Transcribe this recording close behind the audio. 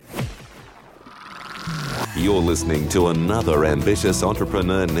You're listening to another Ambitious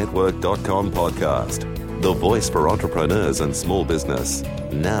Entrepreneur Network.com podcast, the voice for entrepreneurs and small business.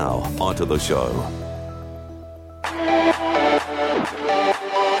 Now, onto the show.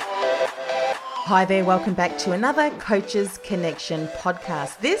 Hi there, welcome back to another Coaches Connection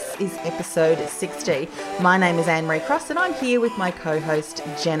podcast. This is episode 60. My name is Anne Marie Cross and I'm here with my co-host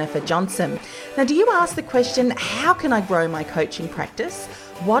Jennifer Johnson. Now, do you ask the question, how can I grow my coaching practice?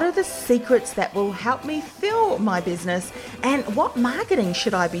 What are the secrets that will help me fill my business? And what marketing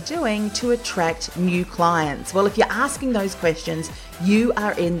should I be doing to attract new clients? Well, if you're asking those questions, you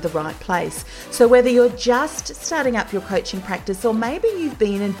are in the right place. So whether you're just starting up your coaching practice or maybe you've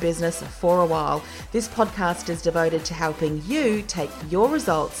been in business for a while, this podcast is devoted to helping you take your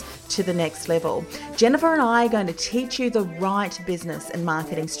results to the next level. Jennifer and I are going to teach you the right business and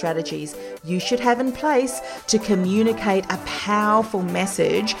marketing strategies you should have in place to communicate a powerful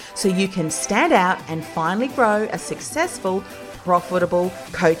message so you can stand out and finally grow a successful, profitable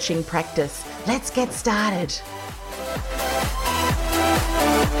coaching practice. Let's get started.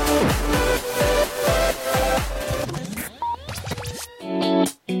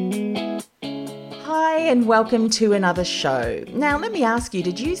 Hi and welcome to another show. Now let me ask you,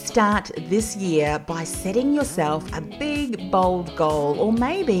 did you start this year by setting yourself a big, bold goal or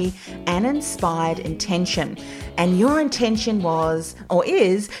maybe an inspired intention? And your intention was or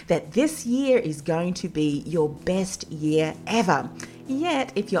is that this year is going to be your best year ever.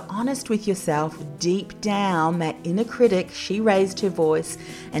 Yet, if you're honest with yourself, deep down, that inner critic, she raised her voice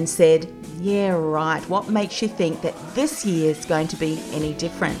and said, yeah, right, what makes you think that this year is going to be any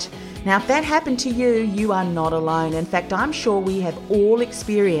different? Now, if that happened to you, you are not alone. In fact, I'm sure we have all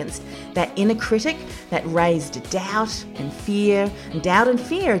experienced that inner critic that raised doubt and fear. And doubt and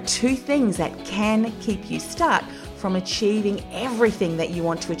fear are two things that can keep you stuck from achieving everything that you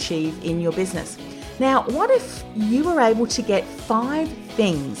want to achieve in your business. Now, what if you were able to get 5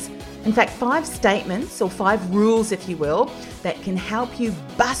 things, in fact, 5 statements or 5 rules, if you will, that can help you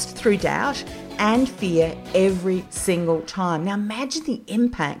bust through doubt and fear every single time? Now, imagine the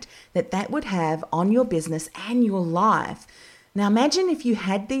impact that that would have on your business and your life. Now, imagine if you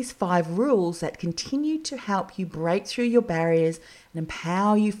had these 5 rules that continue to help you break through your barriers and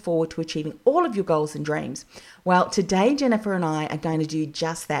empower you forward to achieving all of your goals and dreams. Well, today, Jennifer and I are going to do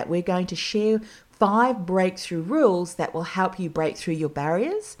just that. We're going to share 5 breakthrough rules that will help you break through your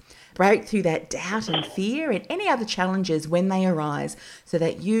barriers, break through that doubt and fear and any other challenges when they arise so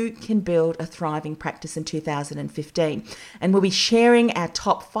that you can build a thriving practice in 2015. And we'll be sharing our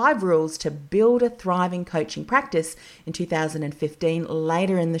top 5 rules to build a thriving coaching practice in 2015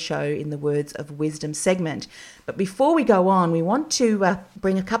 later in the show in the Words of Wisdom segment. But before we go on, we want to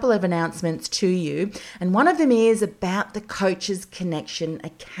bring a couple of announcements to you. And one of them is about the Coaches Connection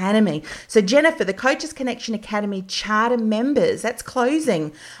Academy. So Jennifer, the Coaches Connection Academy Charter members, that's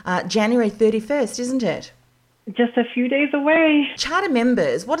closing January 31st, isn't it? Just a few days away. Charter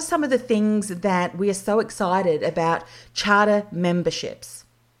members, what are some of the things that we are so excited about charter memberships?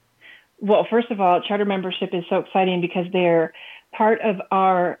 Well, first of all, charter membership is so exciting because they're part of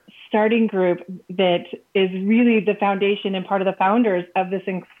our starting group that is really the foundation and part of the founders of this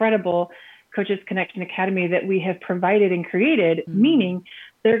incredible Coaches Connection Academy that we have provided and created, meaning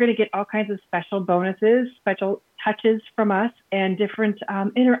they're going to get all kinds of special bonuses, special touches from us, and different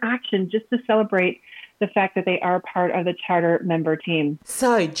interactions just to celebrate the fact that they are part of the charter member team.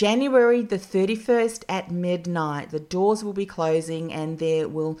 So January the 31st at midnight, the doors will be closing and there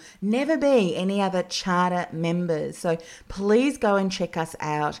will never be any other charter members. So please go and check us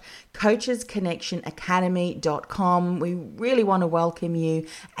out, coachesconnectionacademy.com. We really want to welcome you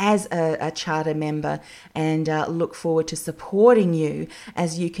as a charter member and look forward to supporting you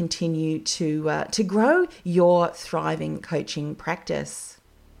as you continue to grow your thriving coaching practice.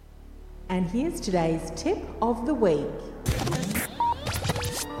 And here's today's tip of the week.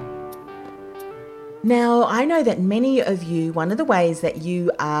 Now, I know that many of you, one of the ways that you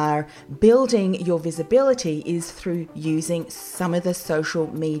are building your visibility is through using some of the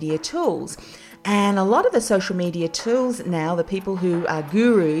social media tools. And a lot of the social media tools now, the people who are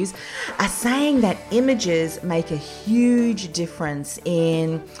gurus, are saying that images make a huge difference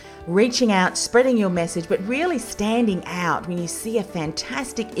in reaching out, spreading your message, but really standing out when you see a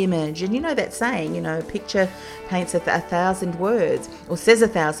fantastic image. And you know that saying, a picture paints 1,000 words or says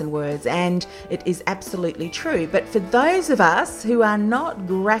 1,000 words, and it is absolutely true. But for those of us who are not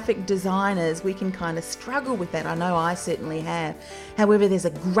graphic designers, we can kind of struggle with that. I know I certainly have. However, there's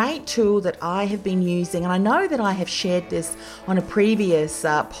a great tool that I have been using, and I know that I have shared this on a previous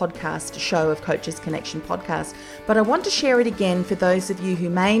podcast show of Coaches Connection podcast, but I want to share it again for those of you who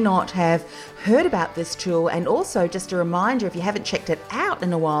may not not have heard about this tool. And also, just a reminder, if you haven't checked it out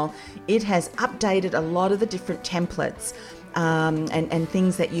in a while, it has updated a lot of the different templates and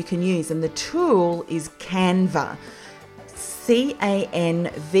things that you can use. And the tool is Canva.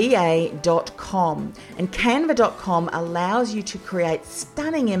 Canva.com, and Canva.com allows you to create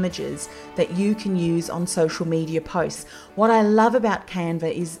stunning images that you can use on social media posts. What I love about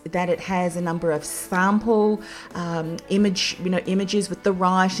Canva is that it has a number of sample images with the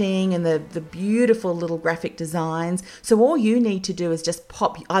writing and the beautiful little graphic designs. So all you need to do is just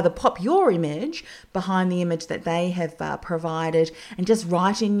either pop your image behind the image that they have provided, and just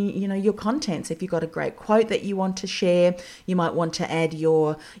write in your contents. If you've got a great quote that you want to share, you might want to add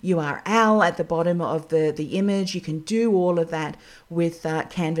your URL at the bottom of the image. You can do all of that with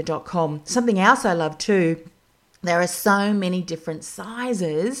Canva.com. Something else I love too, there are so many different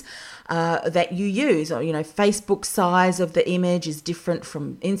sizes that you use. Facebook size of the image is different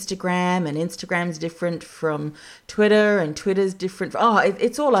from Instagram, and Instagram's different from Twitter, and Twitter's different.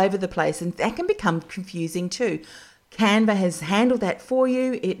 It's all over the place, and that can become confusing too. Canva has handled that for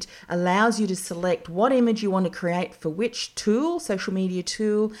you. It allows you to select what image you want to create for which tool, social media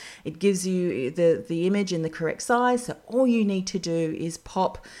tool. It gives you the image in the correct size. So all you need to do is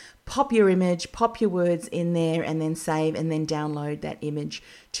pop your image, pop your words in there, and then save and then download that image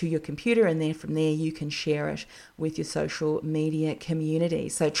to your computer. And then from there, you can share it with your social media community.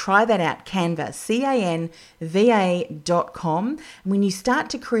 So try that out, Canva, Canva.com. When you start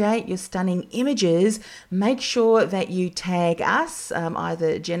to create your stunning images, make sure that you tag us,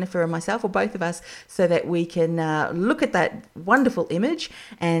 either Jennifer or myself or both of us, so that we can look at that wonderful image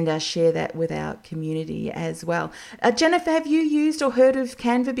and share that with our community as well. Jennifer, have you used or heard of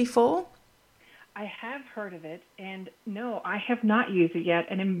Canva before? I have heard of it, and no, I have not used it yet,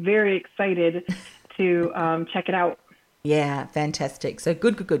 and I'm very excited to check it out. Yeah, fantastic. So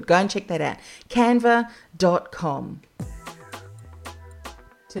good. Go and check that out. Canva.com.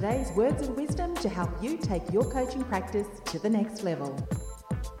 Today's words of wisdom to help you take your coaching practice to the next level.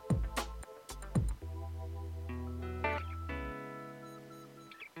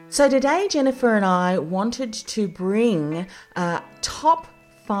 So today, Jennifer and I wanted to bring top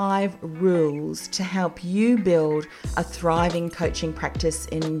 5 rules to help you build a thriving coaching practice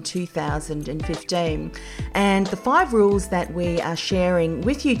in 2015. And the 5 rules that we are sharing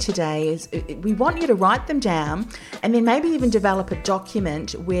with you today is we want you to write them down, and then maybe even develop a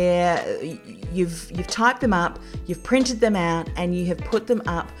document where you've typed them up, you've printed them out, and you have put them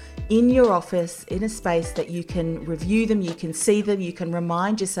up in your office, in a space that you can review them, you can see them, you can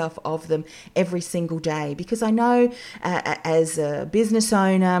remind yourself of them every single day. Because I know as a business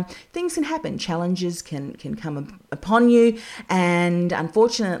owner, things can happen, challenges can come upon you, and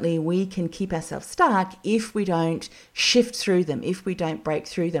unfortunately we can keep ourselves stuck if we don't shift through them, if we don't break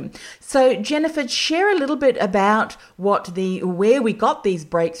through them. So Jennifer, share a little bit about where we got these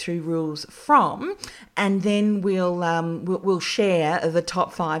breakthrough rules from, and then we'll share the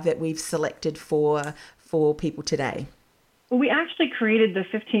top 5 that we've selected for people today. Well, we actually created the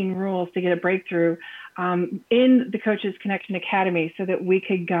 15 rules to get a breakthrough in the Coaches Connection Academy so that we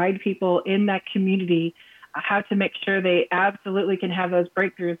could guide people in that community how to make sure they absolutely can have those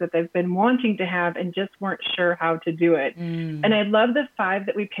breakthroughs that they've been wanting to have and just weren't sure how to do it. And I love the 5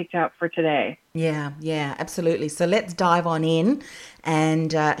 that we picked out for today. Yeah, absolutely. So let's dive on in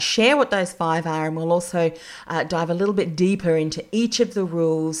and share what those 5 are, and we'll also dive a little bit deeper into each of the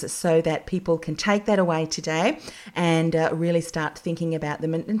rules so that people can take that away today and really start thinking about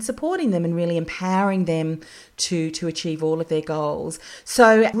them and supporting them and really empowering them to achieve all of their goals.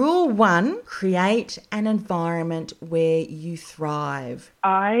 So rule 1, create an environment where you thrive.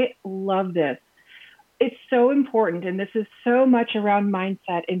 I love this. It's so important, and this is so much around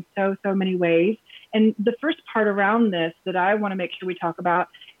mindset in so many ways. And the first part around this that I want to make sure we talk about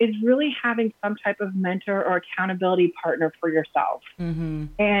is really having some type of mentor or accountability partner for yourself. Mm-hmm.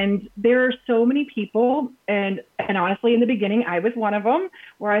 And there are so many people, and honestly, in the beginning, I was one of them,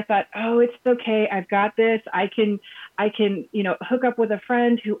 where I thought, oh, it's okay, I've got this. I can hook up with a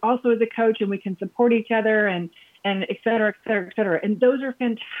friend who also is a coach, and we can support each other, and et cetera, et cetera, et cetera. And those are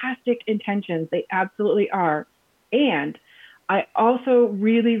fantastic intentions. They absolutely are. And I also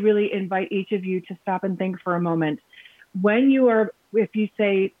really, really invite each of you to stop and think for a moment. When you are, if you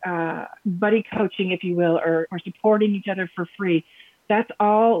say buddy coaching, if you will, or supporting each other for free, that's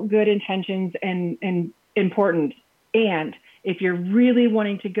all good intentions and important. And if you're really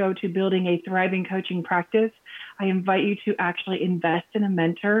wanting to go to building a thriving coaching practice, I invite you to actually invest in a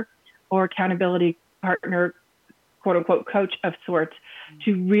mentor or accountability partner, quote unquote, coach of sorts,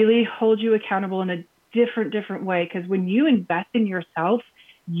 to really hold you accountable in a different way. Because when you invest in yourself,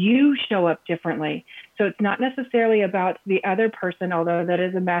 you show up differently. So it's not necessarily about the other person, although that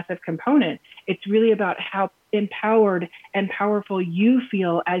is a massive component. It's really about how empowered and powerful you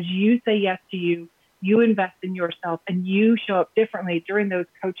feel as you say yes to you, you invest in yourself, and you show up differently during those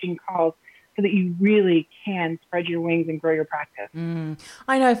coaching calls so that you really can spread your wings and grow your practice.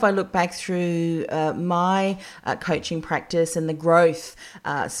 I know if I look back through my coaching practice and the growth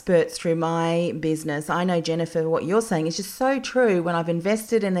spurts through my business, I know, Jennifer, what you're saying is just so true. When I've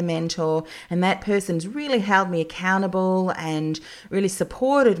invested in a mentor and that person's really held me accountable and really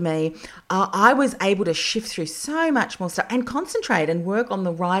supported me, I was able to shift through so much more stuff and concentrate and work on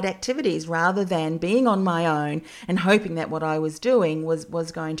the right activities rather than being on my own and hoping that what I was doing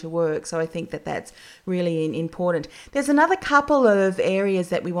was going to work. So I think that that's really important. There's another couple of areas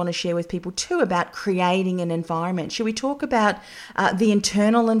that we want to share with people too about creating an environment. Should we talk about the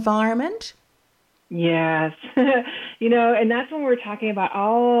internal environment? Yes. And that's when we're talking about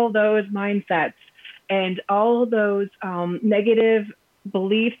all those mindsets and all those negative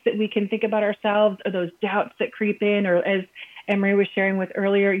beliefs that we can think about ourselves, or those doubts that creep in, or as Anne-Marie was sharing with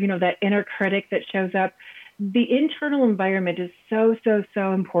earlier, that inner critic that shows up. The internal environment is so, so,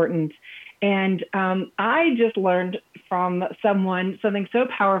 so important. And I just learned from someone something so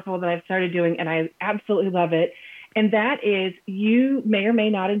powerful that I've started doing, and I absolutely love it. And that is, you may or may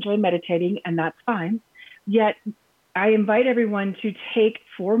not enjoy meditating, and that's fine. Yet I invite everyone to take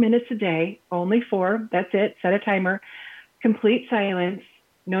 4 minutes a day, only 4, that's it, set a timer, complete silence,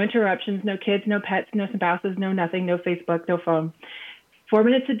 no interruptions, no kids, no pets, no spouses, no nothing, no Facebook, no phone. 4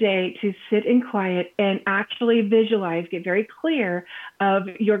 minutes a day to sit in quiet and actually visualize, get very clear of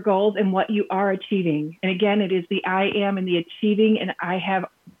your goals and what you are achieving. And again, it is the I am and the achieving, and I have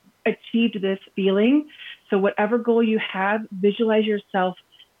achieved this feeling. So whatever goal you have, visualize yourself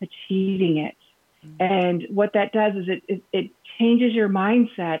achieving it. And what that does is it changes your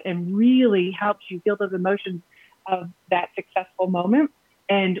mindset and really helps you feel those emotions of that successful moment.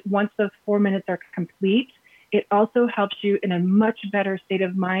 And once those 4 minutes are complete, it also helps you in a much better state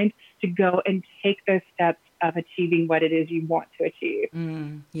of mind to go and take those steps of achieving what it is you want to achieve.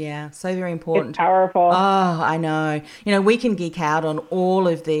 Yeah, so very important. It's powerful. Oh, I know. We can geek out on all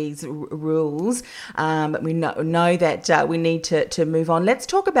of these rules, but we know that we need to move on. Let's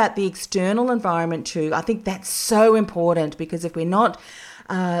talk about the external environment too. I think that's so important, because if we're not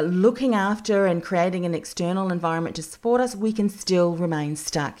looking after and creating an external environment to support us, we can still remain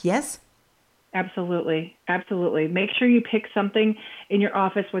stuck. Yes? Absolutely. Absolutely. Make sure you pick something in your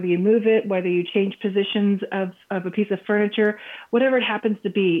office, whether you move it, whether you change positions of a piece of furniture, whatever it happens to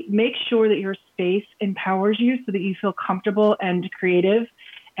be. Make sure that your space empowers you so that you feel comfortable and creative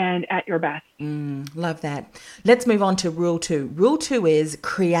and at your best. Love that. Let's move on to Rule 2. Rule 2 is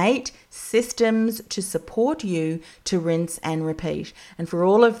create systems to support you to rinse and repeat. And for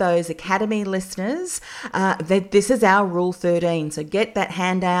all of those Academy listeners, this is our Rule 13. So get that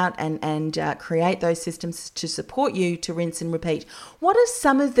handout and create those systems to support you to rinse and repeat. What are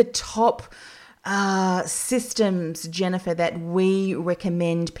some of the top systems, Jennifer, that we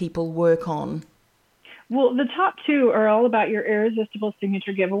recommend people work on? Well, the top 2 are all about your irresistible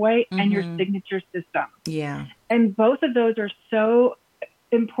signature giveaway and your signature system. Yeah. And both of those are so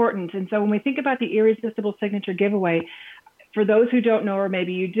important. And so when we think about the irresistible signature giveaway, for those who don't know, or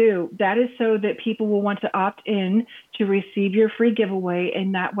maybe you do, that is so that people will want to opt in to receive your free giveaway.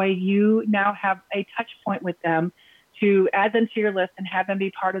 And that way you now have a touch point with them to add them to your list and have them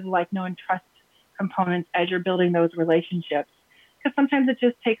be part of the like, know, and trust components as you're building those relationships. Because sometimes it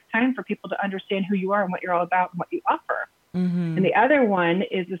just takes time for people to understand who you are and what you're all about and what you offer. And the other one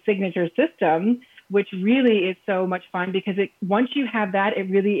is the signature system, which really is so much fun, because once you have that,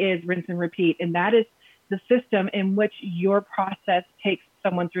 it really is rinse and repeat. And that is the system in which your process takes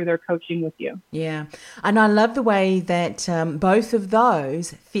someone through their coaching with you. Yeah. And I love the way that both of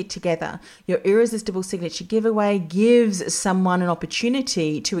those fit together. Your irresistible signature giveaway gives someone an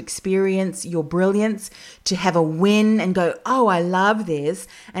opportunity to experience your brilliance, to have a win and go, oh, I love this.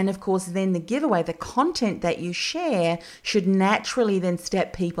 And of course, then the giveaway, the content that you share should naturally then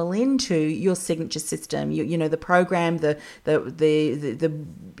step people into your signature system, the program,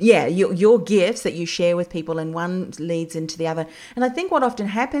 your gifts that you share with people, and one leads into the other. And I think what often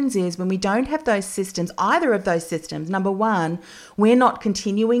happens is when we don't have those systems, either of those systems, number one, we're not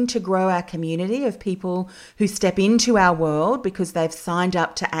continuing to grow our community of people who step into our world because they've signed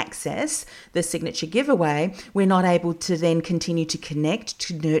up to access the signature giveaway. We're not able to then continue to connect,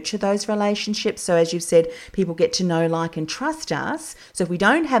 to nurture those relationships. So as you've said, people get to know, like, and trust us. So if we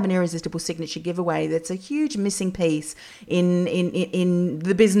don't have an irresistible signature giveaway, that's a huge missing piece in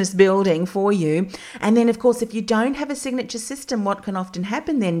the business building for you. And then, of course, if you don't have a signature system, what can often often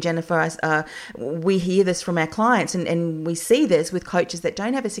happen then, Jennifer, we hear this from our clients and we see this with coaches that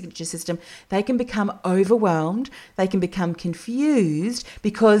don't have a signature system. They can become overwhelmed. They can become confused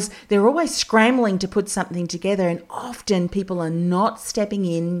because they're always scrambling to put something together, and often people are not stepping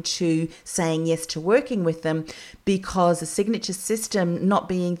into saying yes to working with them because a signature system not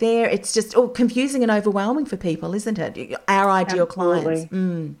being there, it's just confusing and overwhelming for people, isn't it? Our ideal Absolutely.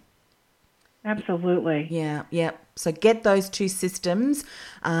 clients. Absolutely. Yeah. So get those two systems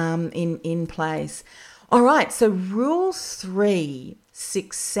in place. All right. So rule 3,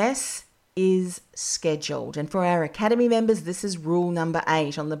 success is scheduled. And for our Academy members, this is rule number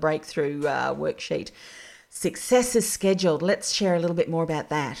 8 on the breakthrough worksheet. Success is scheduled. Let's share a little bit more about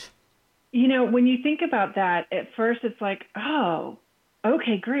that. When you think about that, at first it's like, oh,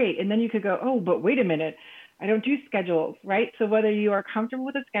 okay, great. And then you could go, oh, but wait a minute. I don't do schedules, right? So whether you are comfortable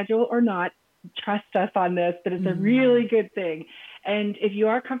with a schedule or not, trust us on this, that it's a really good thing. And if you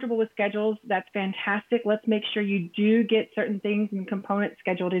are comfortable with schedules, that's fantastic. Let's make sure you do get certain things and components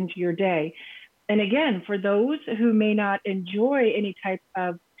scheduled into your day. And again, for those who may not enjoy any type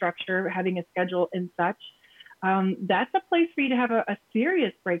of structure, having a schedule and such, that's a place for you to have a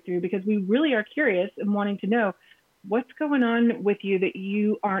serious breakthrough, because we really are curious and wanting to know what's going on with you that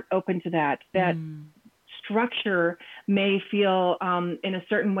you aren't open to that structure may feel in a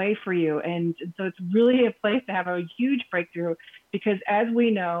certain way for you. And so it's really a place to have a huge breakthrough, because as we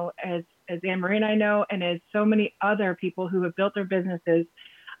know, as Anne-Marie and I know, and as so many other people who have built their businesses,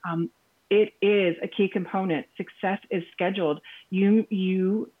 it is a key component. Success is scheduled.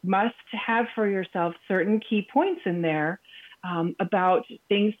 You must have for yourself certain key points in there about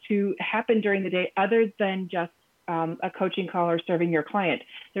things to happen during the day other than just a coaching call or serving your client.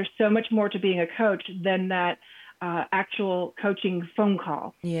 There's so much more to being a coach than that actual coaching phone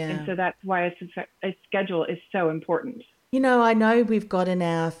call. Yeah. And so that's why a schedule is so important. I know we've got in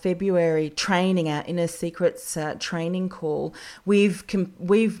our February training, our Inner Secrets training call, we've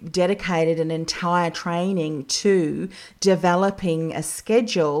dedicated an entire training to developing a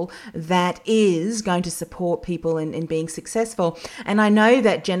schedule that is going to support people in being successful. And I know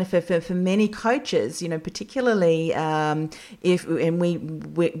that, Jennifer, for many coaches, particularly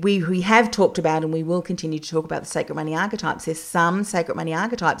we have talked about, and we will continue to talk about, the sacred money archetypes. There's some sacred money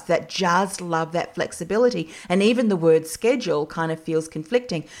archetypes that just love that flexibility, and even the word schedule kind of feels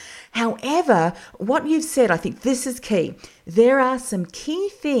conflicting. However, what you've said, I think this is key. There are some key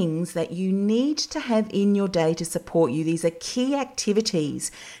things that you need to have in your day to support you. These are key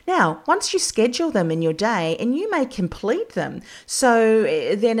activities. Now, once you schedule them in your day, and you may complete them, so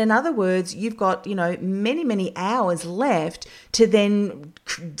then in other words, you've got, many, many hours left to then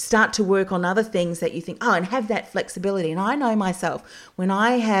start to work on other things that you think, and have that flexibility. And I know myself, when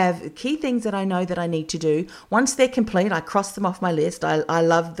I have key things that I know that I need to do, once they're complete, I cross them off my list. I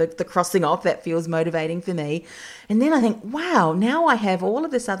love the crossing off. That feels motivating for me. And then I think, wow, now I have all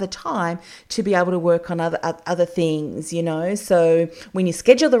of this other time to be able to work on other things, So when you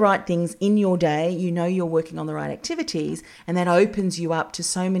schedule the right things in your day, you're working on the right activities, and that opens you up to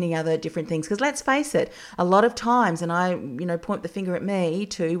so many other different things. Because let's face it, a lot of times, and I, point the finger at me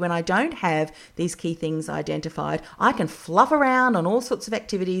too, when I don't have these key things identified, I can fluff around on all sorts of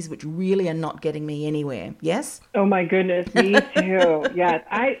activities which really are not getting me anywhere. Yes? Oh my goodness, me too. Yes,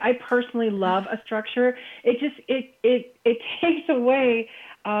 I personally love a structure. It takes away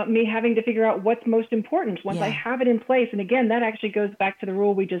me having to figure out what's most important once I have it in place. And again, that actually goes back to the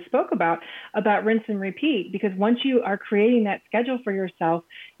rule we just spoke about rinse and repeat, because once you are creating that schedule for yourself,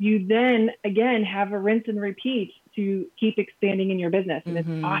 you then again have a rinse and repeat to keep expanding in your business. And it's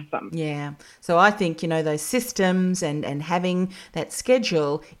awesome. Yeah. So I think, those systems and having that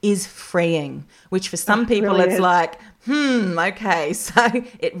schedule is freeing, which for some people really it's like, okay. So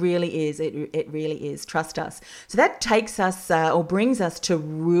it really is. It really is. Trust us. So that takes us or brings us to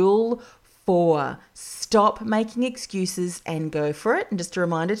rule 4. Stop making excuses and go for it. And just a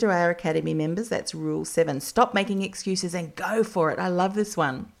reminder to our Academy members, that's rule 7. Stop making excuses and go for it. I love this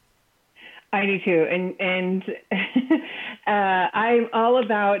one. I do too. And I'm all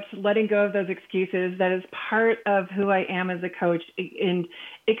about letting go of those excuses. That is part of who I am as a coach. And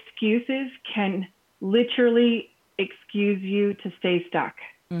excuses can literally excuse you to stay stuck.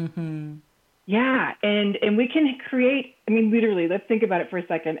 Mm-hmm. Yeah. And we can create, literally, let's think about it for a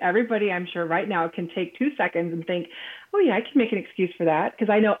second. Everybody, I'm sure right now, can take 2 seconds and think, oh yeah, I can make an excuse for that, because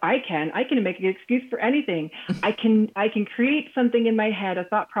I know I can make an excuse for anything. I can create something in my head, a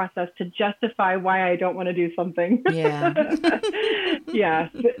thought process to justify why I don't want to do something. Yeah. Yeah.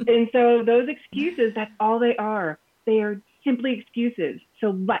 And so those excuses, that's all they are. They are simply excuses. So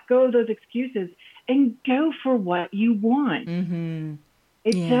let go of those excuses and go for what you want. Mm-hmm.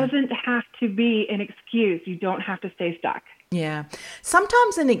 It doesn't have to be an excuse. You don't have to stay stuck. Yeah.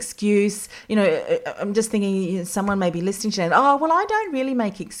 Sometimes an excuse, I'm just thinking someone may be listening to that. Oh, well, I don't really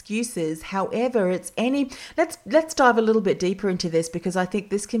make excuses. However, let's dive a little bit deeper into this, because I think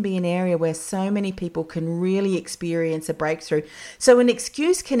this can be an area where so many people can really experience a breakthrough. So an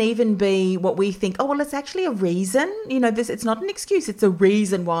excuse can even be what we think, oh, well, it's actually a reason. It's not an excuse. It's a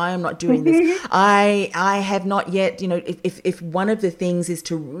reason why I'm not doing this. I have not yet, if one of the things is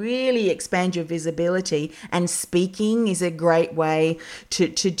to really expand your visibility, and speaking is a great way to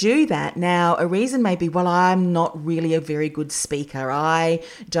do that. Now, a reason may be, well, I'm not really a very good speaker. I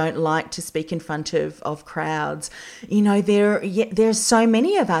don't like to speak in front of crowds. There's so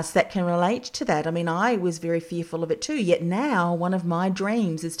many of us that can relate to that. I mean, I was very fearful of it too, yet now one of my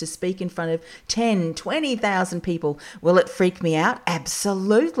dreams is to speak in front of 10, 20,000 people. Will it freak me out?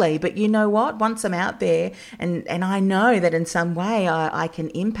 Absolutely. But you know what? Once I'm out there and I know that in some way I can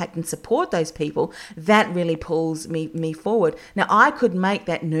impact and support those people, that really pulls me forward. Now, I could make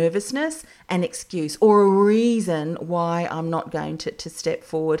that nervousness an excuse or a reason why I'm not going to step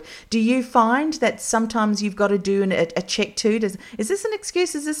forward. Do you find that sometimes you've got to do a check too? Is this an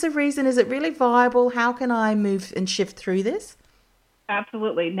excuse? Is this a reason? Is it really viable? How can I move and shift through this?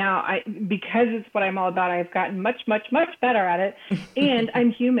 Absolutely. Now, because it's what I'm all about, I've gotten much, much, much better at it. And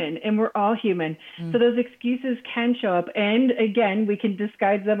I'm human, and we're all human. So those excuses can show up. And again, we can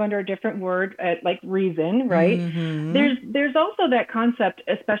disguise them under a different word, like reason, right? Mm-hmm. There's also that concept,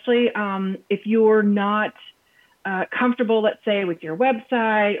 especially if you're not comfortable, let's say, with your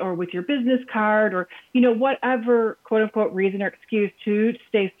website or with your business card, or, whatever quote unquote reason or excuse to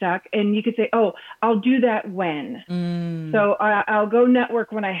stay stuck. And you could say, oh, I'll do that when. So I'll go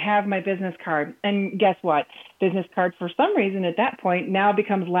network when I have my business card. And guess what? Business card, for some reason at that point, now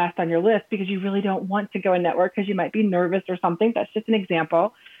becomes last on your list because you really don't want to go and network because you might be nervous or something. That's just an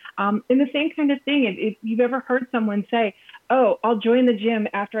example. And the same kind of thing, if you've ever heard someone say, oh, I'll join the gym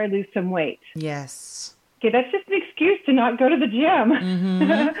after I lose some weight. Yes. Okay, that's just an excuse to not go to the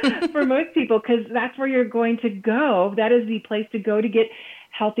gym for most people, because that's where you're going to go. That is the place to go to get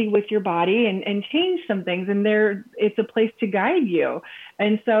healthy with your body and change some things. And it's a place to guide you.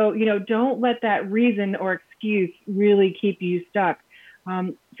 And so, don't let that reason or excuse really keep you stuck.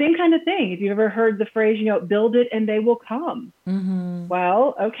 Same kind of thing. If you've ever heard the phrase, build it and they will come. Mm-hmm.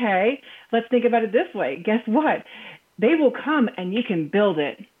 Well, okay, let's think about it this way. Guess what? They will come and you can build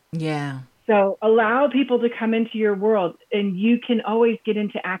it. Yeah. So allow people to come into your world, and you can always get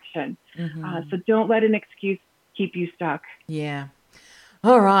into action. Mm-hmm. So don't let an excuse keep you stuck. Yeah.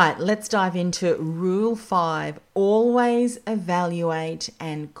 All right, let's dive into Rule 5. Always evaluate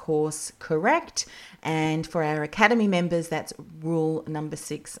and course correct. And for our Academy members, that's rule number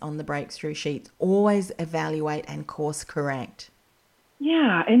 6 on the breakthrough sheet. Always evaluate and course correct.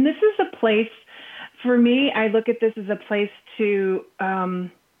 Yeah, and this is a place, for me, I look at this as a place to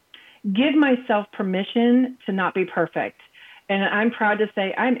give myself permission to not be perfect. And I'm proud to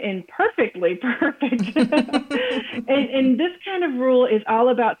say I'm imperfectly perfect. and this kind of rule is all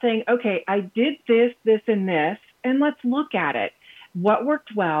about saying, okay, I did this, and this, and let's look at it. What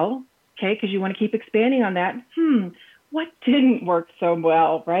worked well? Okay, because you want to keep expanding on that. What didn't work so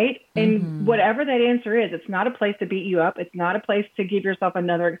well, right? And whatever that answer is, it's not a place to beat you up. It's not a place to give yourself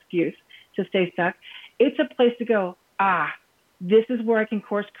another excuse to stay stuck. It's a place to go, this is where I can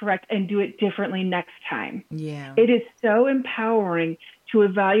course correct and do it differently next time. Yeah. It is so empowering to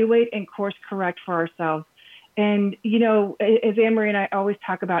evaluate and course correct for ourselves. And, as Anne-Marie and I always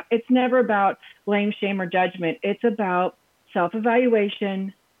talk about, it's never about blame, shame, or judgment. It's about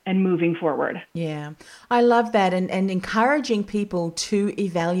self-evaluation and moving forward. Yeah, I love that, and encouraging people to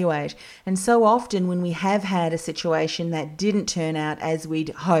evaluate. And so often when we have had a situation that didn't turn out as we'd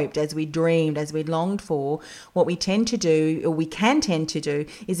hoped, as we dreamed, as we'd longed for, what we tend to do, or we can tend to do,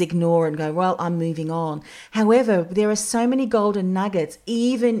 is ignore and go, well, I'm moving on. However, there are so many golden nuggets,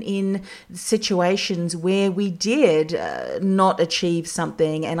 even in situations where we did not achieve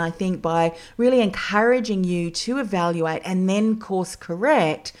something. And I think by really encouraging you to evaluate and then course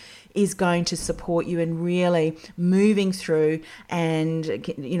correct is going to support you in really moving through and,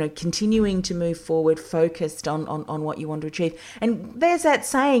 continuing to move forward, focused on what you want to achieve. And there's that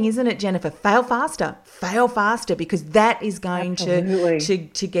saying, isn't it, Jennifer? Fail faster, because that is going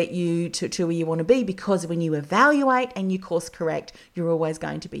to get you to where you want to be. Because when you evaluate and you course correct, you're always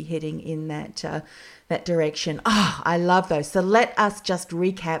going to be heading in that direction. I love those. So let us just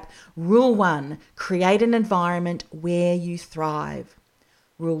recap. Rule 1, create an environment where you thrive.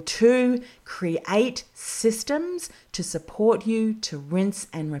 Rule 2, create systems to support you to rinse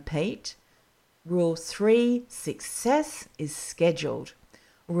and repeat. Rule 3, success is scheduled.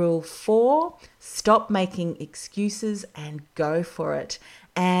 Rule 4, stop making excuses and go for it.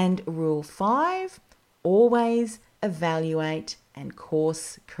 And Rule 5, always evaluate and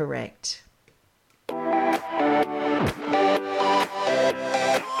course correct.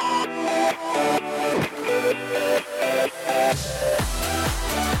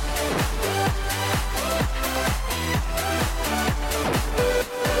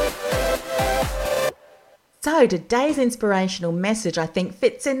 So today's inspirational message, I think,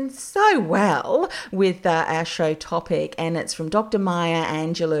 fits in so well with our show topic, and it's from Dr. Maya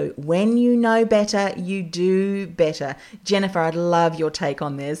Angelou. When you know better, you do better. Jennifer, I'd love your take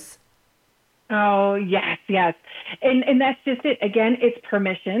on this. Oh, yes. And that's just it. Again, it's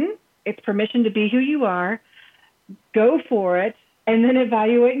permission. It's permission to be who you are, go for it, and then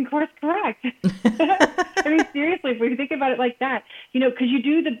evaluate and course correct. I mean, seriously, if we think about it like that, because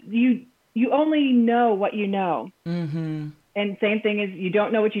you only know what you know. Mm-hmm. And same thing is you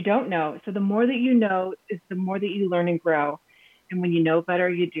don't know what you don't know. So the more that you know is the more that you learn and grow. And when you know better,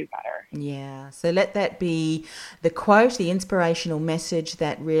 you do better. Yeah. So let that be the quote, the inspirational message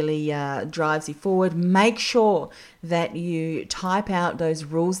that really drives you forward. Make sure that you type out those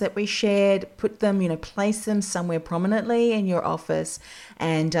rules that we shared, put them, place them somewhere prominently in your office,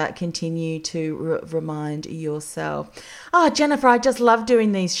 and continue to remind yourself. Oh, Jennifer, I just love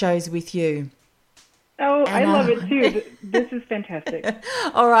doing these shows with you. Oh, I love it too. This is fantastic.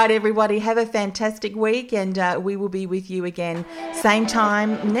 All right, everybody, have a fantastic week, and we will be with you again same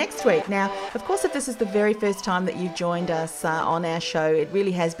time next week. Now, of course, if this is the very first time that you've joined us on our show, it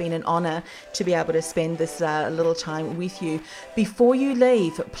really has been an honor to be able to spend this little time with you. Before you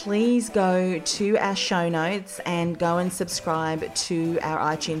leave, please go to our show notes and go and subscribe to our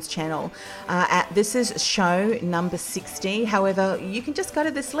iTunes channel. This is show number 60. However, you can just go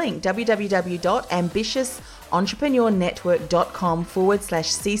to this link,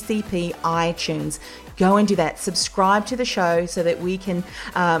 www.ambitiousentrepreneurnetwork.com/CCP iTunes. Go and do that. Subscribe to the show so that we can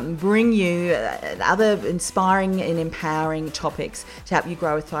bring you other inspiring and empowering topics to help you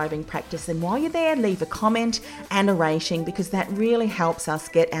grow a thriving practice. And while you're there, leave a comment and a rating, because that really helps us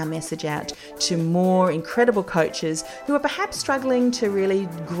get our message out to more incredible coaches who are perhaps struggling to really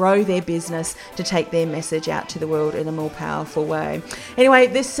grow their business, to take their message out to the world in a more powerful way. Anyway,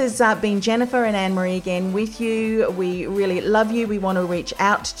 this has been Jennifer and Anne-Marie again with you. We really love you. We want to reach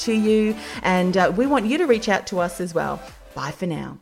out to you, and we want you to reach out to us as well. Bye for now.